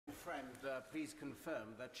please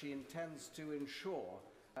confirm that she intends to ensure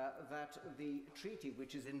that the treaty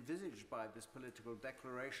which is envisaged by this political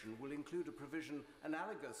declaration will include a provision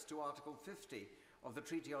analogous to Article 50 of the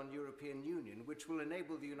Treaty on European Union, which will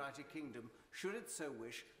enable the United Kingdom, should it so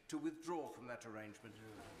wish, to withdraw from that arrangement.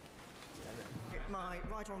 My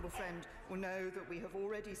right honourable friend will know that we have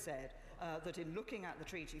already said that in looking at the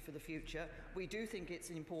treaty for the future, we do think it's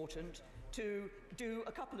important to do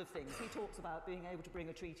a couple of things. He talks about being able to bring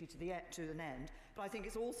a treaty to an end, but I think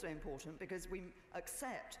it's also important because we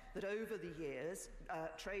accept that over the years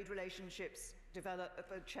trade relationships develop,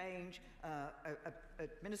 change,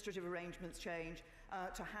 administrative arrangements change,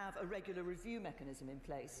 to have a regular review mechanism in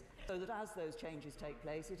place, so that as those changes take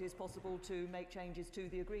place, it is possible to make changes to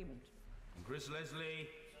the agreement. Chris Leslie.